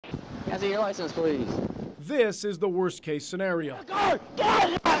Can I see your license, please? This is the worst-case scenario.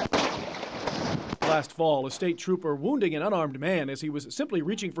 Last fall, a state trooper wounding an unarmed man as he was simply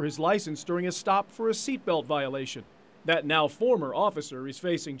reaching for his license during a stop for a seatbelt violation. That now former officer is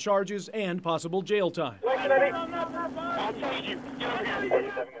facing charges and possible jail time.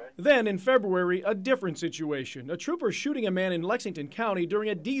 Then in February, a different situation. A trooper shooting a man in Lexington County during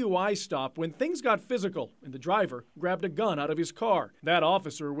a DUI stop when things got physical and the driver grabbed a gun out of his car. That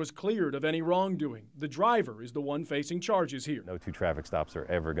officer was cleared of any wrongdoing. The driver is the one facing charges here. No two traffic stops are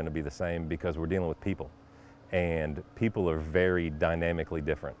ever going to be the same because we're dealing with people. And people are very dynamically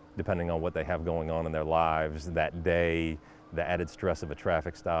different, depending on what they have going on in their lives that day, the added stress of a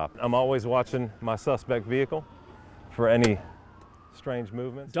traffic stop. I'm always watching my suspect vehicle for any strange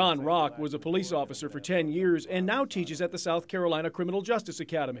movements. Don Rock was a police officer for 10 years and now teaches at the South Carolina Criminal Justice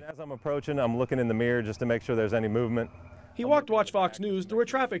Academy. As I'm approaching, I'm looking in the mirror just to make sure there's any movement. He walked Watch Fox News through a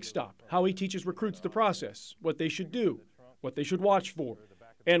traffic stop, how he teaches recruits the process, what they should do, what they should watch for,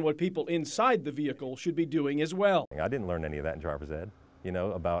 and what people inside the vehicle should be doing as well. I didn't learn any of that in driver's ed,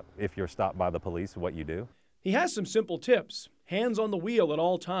 about if you're stopped by the police, what you do. He has some simple tips. Hands on the wheel at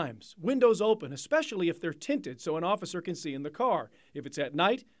all times. Windows open, especially if they're tinted so an officer can see in the car. If it's at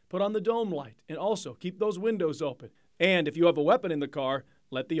night, put on the dome light and also keep those windows open. And if you have a weapon in the car,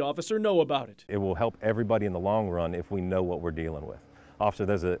 let the officer know about it. It will help everybody in the long run if we know what we're dealing with. Officer,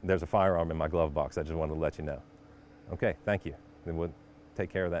 there's a firearm in my glove box. I just wanted to let you know. Okay, thank you. Then we'll take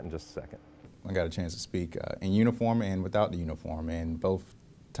care of that in just a second. I got a chance to speak in uniform and without the uniform, and both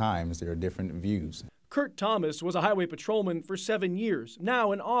times there are different views. Kurt Thomas was a highway patrolman for 7 years,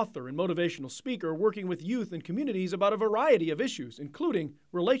 now an author and motivational speaker working with youth and communities about a variety of issues, including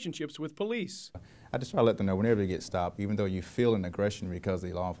relationships with police. I just try to let them know whenever they get stopped, even though you feel an aggression because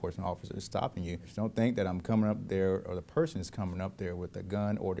the law enforcement officer is stopping you, don't think that I'm coming up there or the person is coming up there with a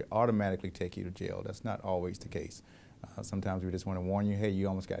gun or to automatically take you to jail. That's not always the case. Sometimes we just want to warn you, hey, you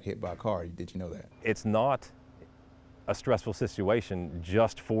almost got hit by a car. Did you know that? It's not a stressful situation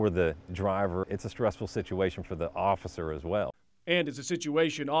just for the driver. It's a stressful situation for the officer as well. And it's a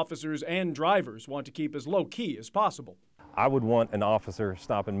situation officers and drivers want to keep as low-key as possible. I would want an officer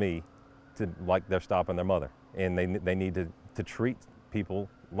stopping me like they're stopping their mother. And they need to treat people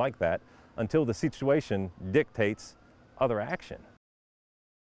like that until the situation dictates other action.